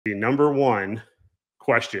The number one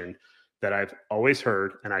question that I've always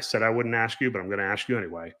heard, and I said I wouldn't ask you, but I'm going to ask you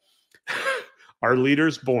anyway. Are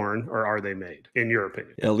leaders born or are they made, in your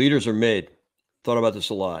opinion? Yeah, leaders are made. Thought about this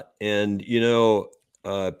a lot. And,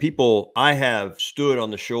 I have stood on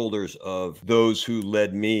the shoulders of those who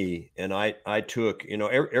led me. And I took,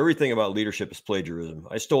 everything about leadership is plagiarism.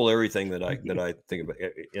 I stole everything that I think about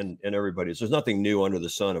in everybody's. There's nothing new under the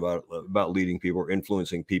sun about leading people or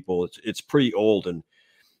influencing people. It's pretty old and,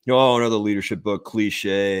 another leadership book,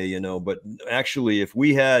 cliche, but actually, if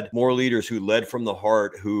we had more leaders who led from the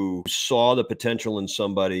heart, who saw the potential in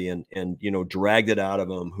somebody and dragged it out of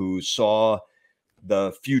them, who saw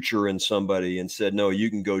the future in somebody and said, no,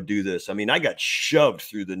 you can go do this. I mean, I got shoved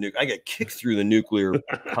through I got kicked through the nuclear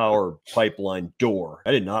power pipeline door.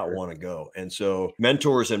 I did not want to go. And so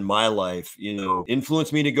mentors in my life,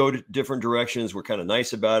 influenced me to go to different directions, were kind of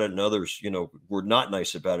nice about it. And others, were not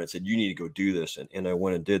nice about it, said, you need to go do this. And I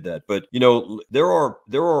went and did that. But, there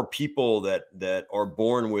are people that are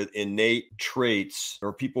born with innate traits,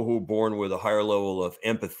 or people who are born with a higher level of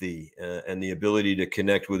empathy and the ability to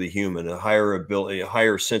connect with a human, a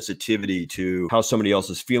higher sensitivity to how somebody else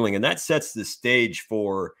is feeling. And that sets the stage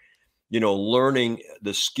for, learning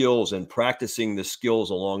the skills and practicing the skills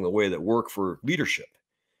along the way that work for leadership.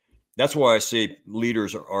 That's why I say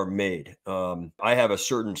leaders are made. I have a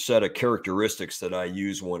certain set of characteristics that I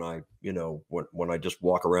use when I, when I just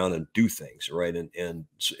walk around and do things, right? And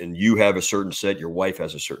you have a certain set, your wife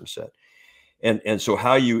has a certain set. And so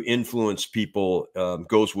how you influence people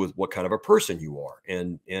goes with what kind of a person you are.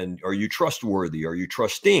 And are you trustworthy? Are you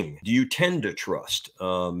trusting? Do you tend to trust?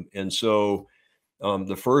 And so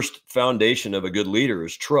the first foundation of a good leader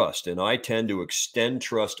is trust. And I tend to extend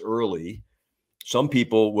trust early. Some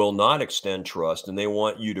people will not extend trust, and they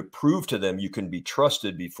want you to prove to them you can be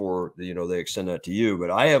trusted before they extend that to you. But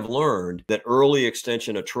I have learned that early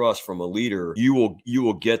extension of trust from a leader, you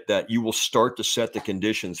will get that. You will start to set the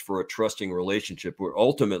conditions for a trusting relationship where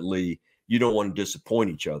ultimately you don't want to disappoint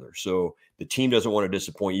each other. So the team doesn't want to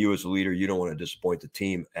disappoint you as a leader. You don't want to disappoint the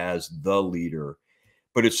team as the leader.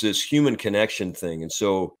 But it's this human connection thing. And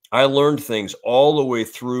so I learned things all the way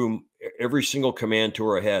through every single command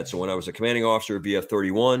tour I had. So when I was a commanding officer of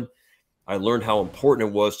VF-31, I learned how important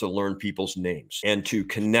it was to learn people's names and to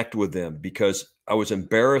connect with them, because I was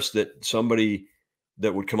embarrassed that somebody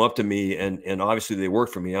that would come up to me, and obviously they work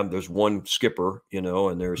for me. There's one skipper,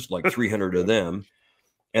 and there's like 300 of them.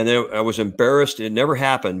 And then I was embarrassed. It never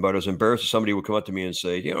happened, but I was embarrassed that somebody would come up to me and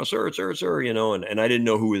say, sir, and I didn't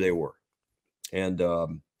know who they were.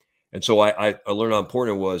 And so I learned how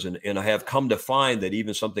important it was. And I have come to find that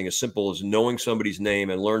even something as simple as knowing somebody's name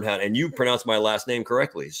and learn how, and you pronounce my last name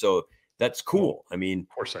correctly. So that's cool. I mean, of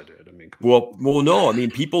course I did. I mean, well, no, I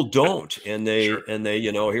mean, people don't. And they,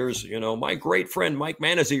 Sure. Here's, my great friend, Mike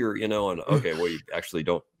Manazir, and okay, well, you actually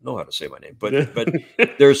don't know how to say my name, but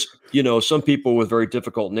there's, some people with very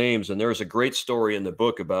difficult names. And there's a great story in the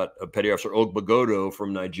book about Petty Officer Ogbagodo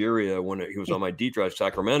from Nigeria when he was on my deep drive to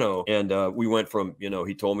Sacramento. And we went from,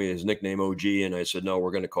 he told me his nickname OG, and I said, no,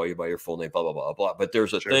 we're going to call you by your full name, blah, blah, blah, blah. But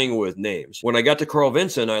there's a thing with names. When I got to Carl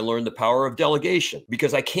Vinson, I learned the power of delegation,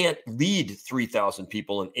 because I can't lead 3,000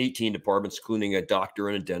 people in 18 departments, including a doctor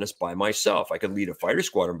and a dentist, by myself. I could lead a fighter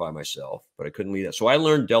squadron by myself, but I couldn't lead that. So I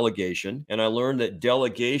learned delegation, and I learned that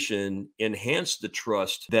delegation enhanced the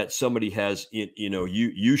trust that somebody has.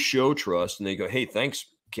 You show trust, and they go, hey, thanks,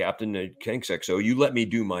 Captain, thanks, XO, you let me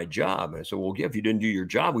do my job. And I said, well, yeah, if you didn't do your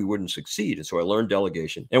job, we wouldn't succeed. And so I learned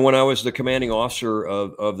delegation. And when I was the commanding officer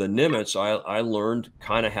of the Nimitz, I learned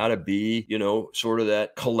kind of how to be, sort of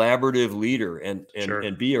that collaborative leader and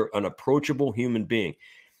be an approachable human being.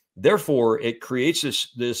 Therefore, it creates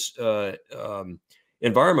this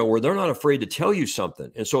environment where they're not afraid to tell you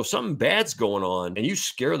something. And so if something bad's going on and you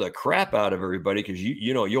scare the crap out of everybody, because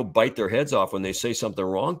you'll bite their heads off when they say something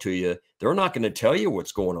wrong to you, they're not going to tell you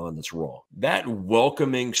what's going on that's wrong. That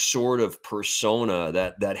welcoming sort of persona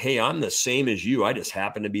that hey, I'm the same as you, I just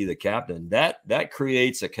happen to be the captain, that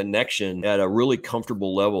creates a connection at a really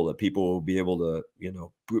comfortable level that people will be able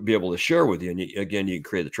to share with you. And again, you can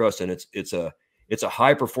create the trust, and it's a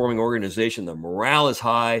high performing organization. The morale is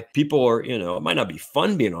high. People are, it might not be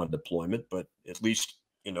fun being on deployment, but at least,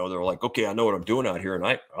 they're like, okay, I know what I'm doing out here. And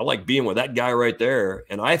I like being with that guy right there.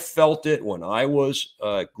 And I felt it when I was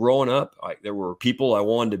growing up. There were people I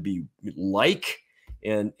wanted to be like,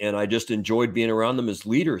 and I just enjoyed being around them as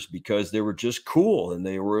leaders because they were just cool and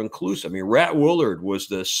they were inclusive. I mean, Rat Willard was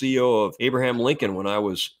the CEO of Abraham Lincoln when I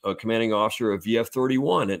was a commanding officer of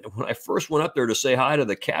VF-31. And when I first went up there to say hi to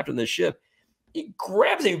the captain of the ship, he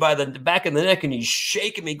grabs me by the back of the neck and he's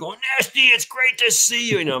shaking me, going, "Nasty, it's great to see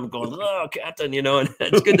you." I'm going, "Oh, Captain, and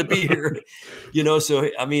it's good to be here." So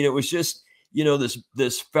I mean, it was just,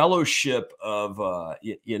 this fellowship of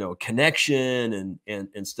connection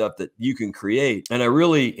and stuff that you can create. And I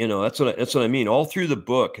really, that's what I mean. All through the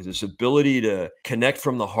book is this ability to connect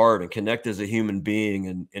from the heart and connect as a human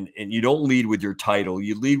being. And you don't lead with your title,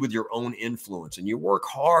 you lead with your own influence, and you work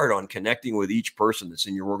hard on connecting with each person that's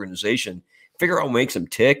in your organization. Figure out what makes them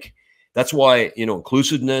tick. That's why,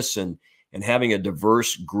 inclusiveness and having a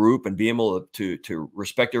diverse group and being able to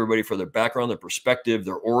respect everybody for their background, their perspective,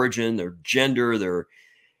 their origin, their gender, their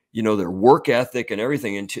work ethic and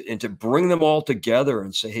everything, and to bring them all together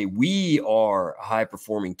and say, hey, we are a high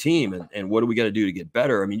performing team, and what do we got to do to get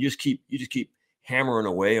better? I mean, you just keep hammering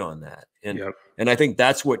away on that. And I think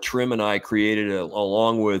that's what Trim and I created,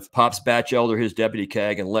 along with Pops Batchelder, his deputy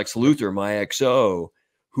CAG, and Lex Luthor, my XO,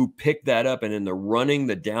 who picked that up. And in the running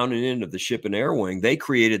the down and in of the ship and air wing, they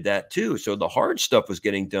created that too. So the hard stuff was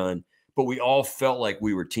getting done, but we all felt like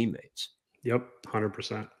we were teammates. Yep.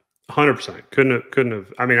 100%. 100%. Couldn't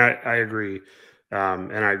have. I mean, I agree.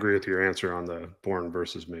 And I agree with your answer on the born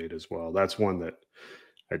versus made as well. That's one that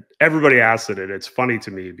everybody asks it. And it's funny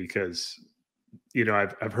to me because,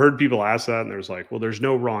 I've heard people ask that and there's like, well, there's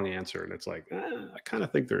no wrong answer. And it's like, I kind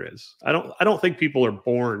of think there is. I don't think people are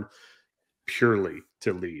born purely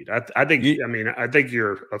to lead. I think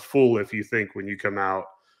you're a fool if you think when you come out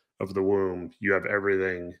of the womb you have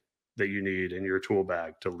everything that you need in your tool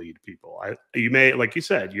bag to lead people. You may, like you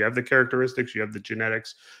said, you have the characteristics, you have the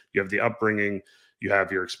genetics, you have the upbringing, you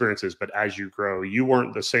have your experiences, but as you grow, you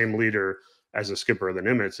weren't the same leader as a skipper of the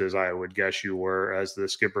Nimitz as I would guess you were as the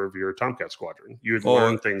skipper of your Tomcat squadron. You had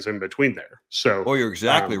learned things in between there. So, you're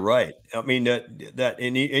exactly right. I mean,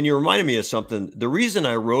 and you reminded me of something. The reason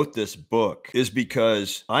I wrote this book is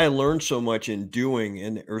because I learned so much in doing,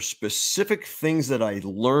 and there are specific things that I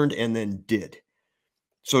learned and then did.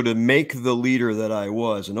 So to make the leader that I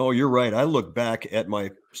was, and you're right. I look back at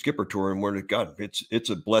my skipper tour and God, it's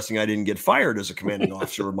a blessing I didn't get fired as a commanding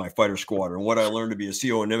officer of my fighter squadron. What I learned to be a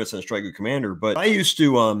CO in Nimitz and a strike group commander. But I used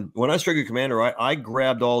to, when I was strike group commander, I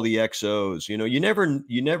grabbed all the XOs.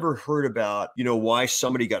 You never heard about why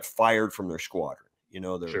somebody got fired from their squadron.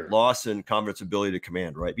 Their loss in confidence ability to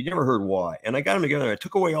command, right? But you never heard why. And I got them together. And I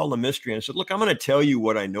took away all the mystery and I said, look, I'm going to tell you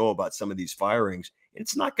what I know about some of these firings.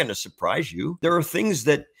 It's not going to surprise you. There are things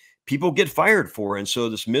that people get fired for. And so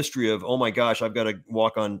this mystery of, oh my gosh, I've got to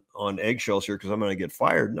walk on eggshells here because I'm going to get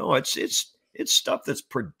fired. No, it's stuff that's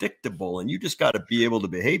predictable. And you just got to be able to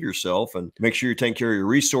behave yourself and make sure you're taking care of your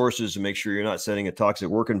resources and make sure you're not setting a toxic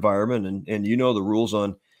work environment. And the rules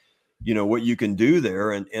on what you can do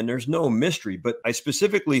there. And there's no mystery, but I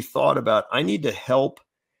specifically thought about, I need to help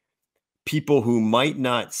people who might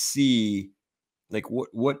not see, like,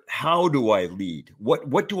 how do I lead?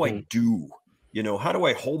 What do I do? How do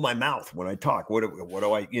I hold my mouth when I talk? What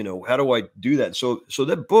do I, how do I do that? So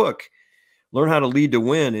that book, Learn How to Lead to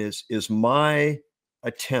Win, is my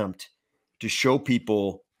attempt to show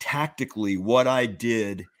people tactically what I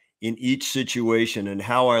did in each situation and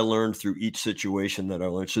how I learned through each situation that I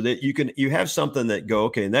learned, so that you have something that go,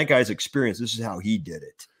 okay, and that guy's experience, this is how he did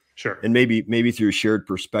it. Sure. And maybe through a shared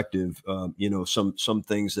perspective, some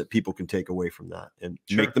things that people can take away from that and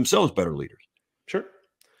make themselves better leaders. Sure.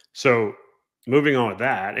 So moving on with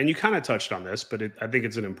that, and you kind of touched on this, but I think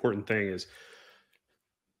it's an important thing, is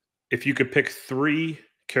if you could pick 3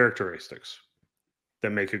 characteristics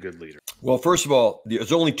that make a good leader. Well, first of all,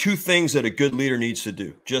 there's only 2 things that a good leader needs to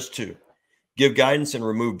do, just 2. Give guidance and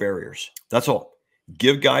remove barriers. That's all.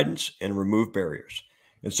 Give guidance and remove barriers.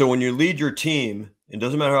 And so when you lead your team, it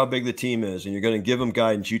doesn't matter how big the team is, and you're going to give them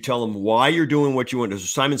guidance, you tell them why you're doing what you want. Does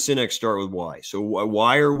Simon Sinek start with why? So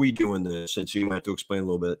why are we doing this? And so you might have to explain a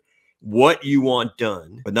little bit what you want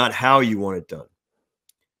done, but not how you want it done,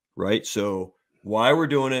 right? So why we're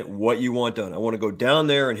doing it, what you want done. I want to go down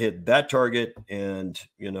there and hit that target, and,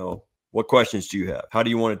 what questions do you have? How do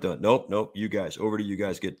you want it done? Nope. You guys, over to you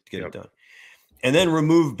guys, get it done. And then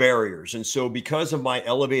remove barriers. And so because of my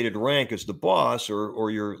elevated rank as the boss,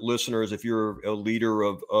 or your listeners, if you're a leader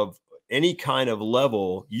of any kind of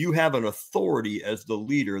level, you have an authority as the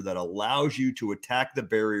leader that allows you to attack the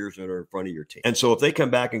barriers that are in front of your team. And so if they come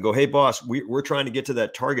back and go, hey, boss, we're trying to get to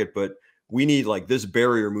that target, but we need like this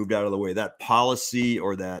barrier moved out of the way, that policy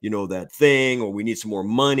or that, that thing, or we need some more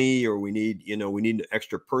money, or we need an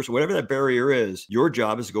extra person, whatever that barrier is, your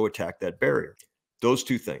job is to go attack that barrier. Those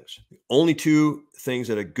 2 things, only 2 things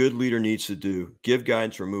that a good leader needs to do: give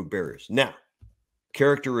guidance, remove barriers. Now,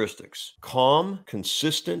 characteristics: calm,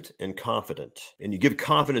 consistent, and confident. And you give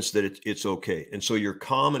confidence that it's okay. And so you're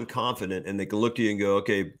calm and confident, and they can look to you and go,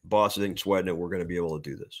 okay, boss, I think sweating it. We're going to be able to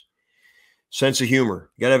do this. Sense of humor.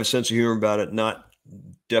 You got to have a sense of humor about it.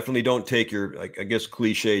 Definitely don't take your, I guess,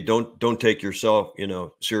 cliche. Don't take yourself,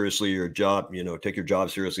 seriously, your job, take your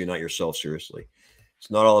job seriously, not yourself seriously.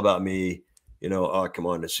 It's not all about me, oh, come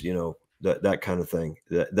on. It's, that kind of thing.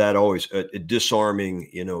 That always a disarming,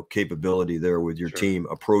 capability there with your team,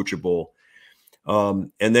 approachable.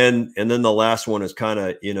 And then the last one is kind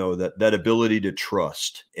of, that ability to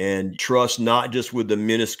trust, and trust not just with the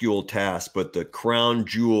minuscule task, but the crown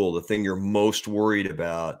jewel, the thing you're most worried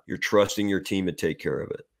about. You're trusting your team to take care of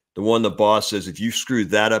it. The one the boss says, if you screw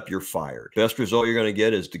that up, you're fired. Best result you're going to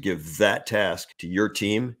get is to give that task to your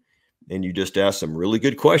team. And you just ask some really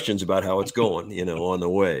good questions about how it's going, on the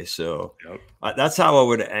way. So that's how I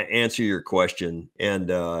would answer your question, and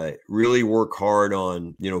really work hard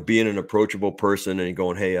on, being an approachable person and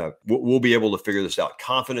going, hey, we'll be able to figure this out.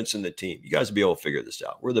 Confidence in the team. You guys will be able to figure this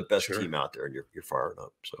out. We're the best team out there, and you're firing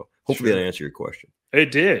up. So hopefully that answered your question.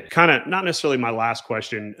 It did. Kind of not necessarily my last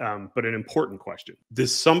question, but an important question.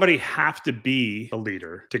 Does somebody have to be a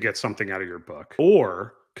leader to get something out of your book?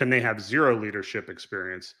 Or can they have zero leadership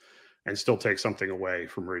experience and still take something away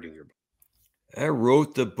from reading your book? I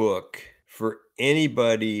wrote the book for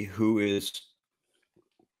anybody who is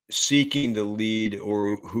seeking to lead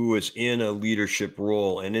or who is in a leadership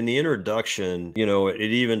role. And in the introduction, it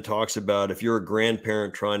even talks about if you're a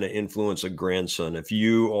grandparent trying to influence a grandson, if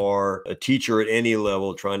you are a teacher at any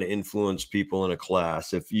level trying to influence people in a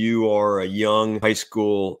class, if you are a young high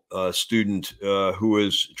school student who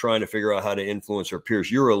is trying to figure out how to influence her peers,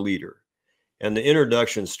 you're a leader. And the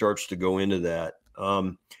introduction starts to go into that.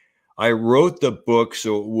 I wrote the book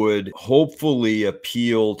so it would hopefully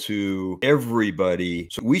appeal to everybody.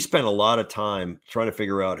 So we spent a lot of time trying to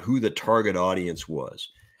figure out who the target audience was.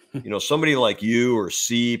 Somebody like you or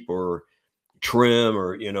Seep or Trim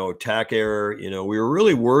or, TAC Air, we were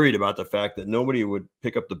really worried about the fact that nobody would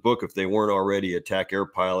pick up the book if they weren't already a TAC Air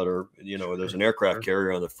pilot, or, there's an aircraft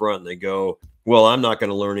carrier on the front and they go, well, I'm not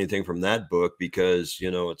going to learn anything from that book because,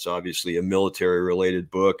 it's obviously a military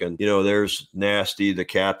related book. And, there's Nasty, the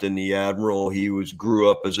captain, the Admiral. He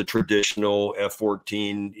grew up as a traditional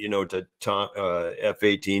F-14, to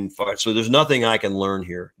F-18 fighter. So there's nothing I can learn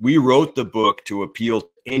here. We wrote the book to appeal to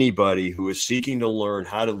anybody who is seeking to learn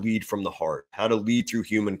how to lead from the heart, how to lead through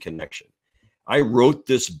human connection. I wrote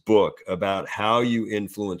this book about how you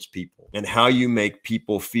influence people and how you make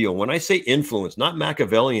people feel. When I say influence, not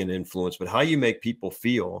Machiavellian influence, but how you make people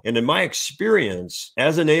feel. And in my experience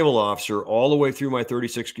as a naval officer, all the way through my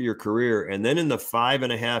 36-year career, and then in the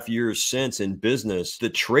 5.5 years since in business, the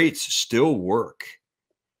traits still work.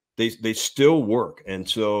 They still work. And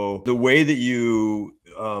so the way that you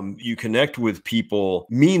connect with people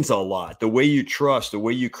means a lot. The way you trust, the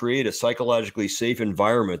way you create a psychologically safe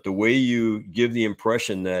environment, the way you give the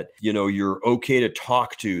impression that, you're okay to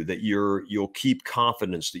talk to, that you'll keep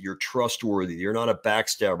confidence, that you're trustworthy, you're not a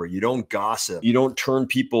backstabber, you don't gossip, you don't turn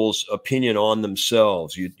people's opinion on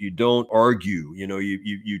themselves, you don't argue,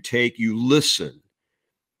 you listen.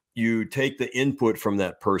 You take the input from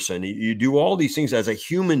that person. You do all these things as a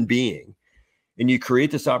human being, and you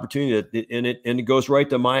create this opportunity. And it goes right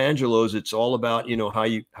to Maya Angelou's. It's all about how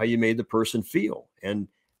you made the person feel. And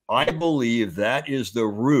I believe that is the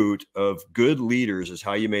root of good leaders, is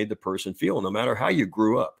how you made the person feel, no matter how you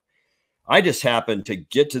grew up. I just happened to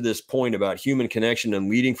get to this point about human connection and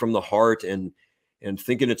leading from the heart, and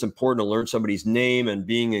thinking it's important to learn somebody's name and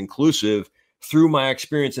being inclusive through my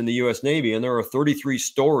experience in the U.S. Navy. And there are 33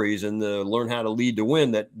 stories in the Learn How to Lead to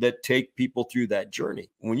Win that take people through that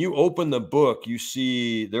journey. When you open the book, you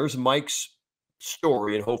see there's Mike's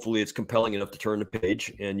story, and hopefully it's compelling enough to turn the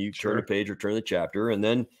page, and you turn the page or turn the chapter. And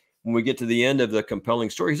then when we get to the end of the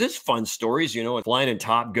compelling stories, it's fun stories, flying in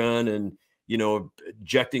Top Gun and,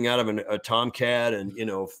 ejecting out of a Tomcat and,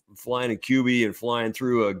 flying in QB and flying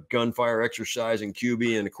through a gunfire exercise in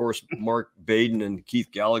QB. And of course, Mark Baden and Keith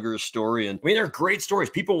Gallagher's story. And I mean, they're great stories.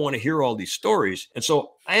 People want to hear all these stories. And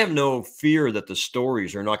so I have no fear that the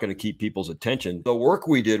stories are not going to keep people's attention. The work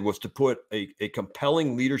we did was to put a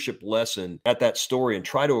compelling leadership lesson at that story and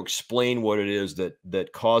try to explain what it is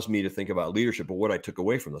that caused me to think about leadership, or what I took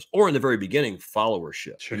away from this. Or in the very beginning,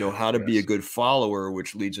 followership, how to be a good follower,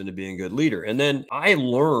 which leads into being a good leader. And then I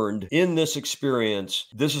learned in this experience,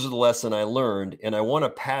 this is the lesson I learned, and I want to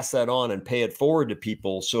pass that on and pay it forward to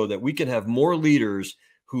people so that we can have more leaders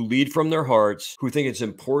who lead from their hearts, who think it's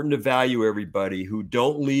important to value everybody, who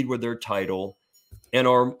don't lead with their title, and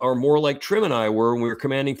are more like Trim and I were when we were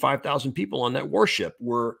commanding 5,000 people on that warship,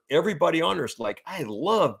 where everybody on there's like, I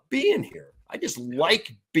love being here. I just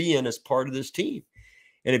like being as part of this team.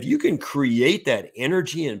 And if you can create that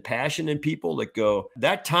energy and passion in people that go,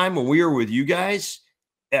 that time when we were with you guys,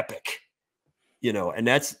 epic, and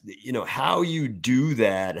that's, how you do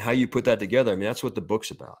that, how you put that together. I mean, that's what the book's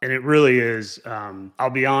about. And it really is. I'll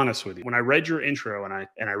be honest with you. When I read your intro and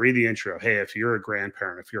I read the intro, hey, if you're a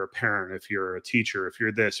grandparent, if you're a parent, if you're a teacher, if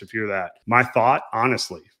you're this, if you're that, my thought,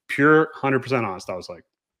 honestly, pure 100% honest, I was like,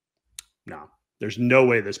 no, there's no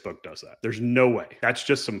way this book does that. There's no way. That's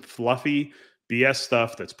just some fluffy BS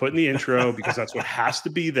stuff that's put in the intro because that's what has to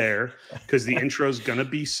be there, because the intro is going to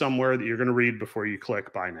be somewhere that you're going to read before you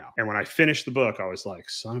click buy now. And when I finished the book, I was like,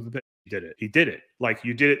 son of a bitch, he did it. He did it. Like,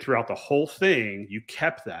 you did it throughout the whole thing. You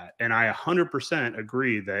kept that. And I 100%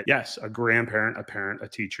 agree that, yes, a grandparent, a parent, a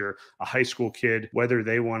teacher, a high school kid, whether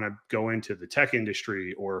they want to go into the tech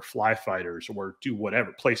industry or fly fighters or do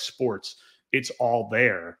whatever, play sports, it's all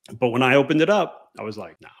there. But when I opened it up, I was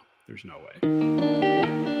like, no, there's no way.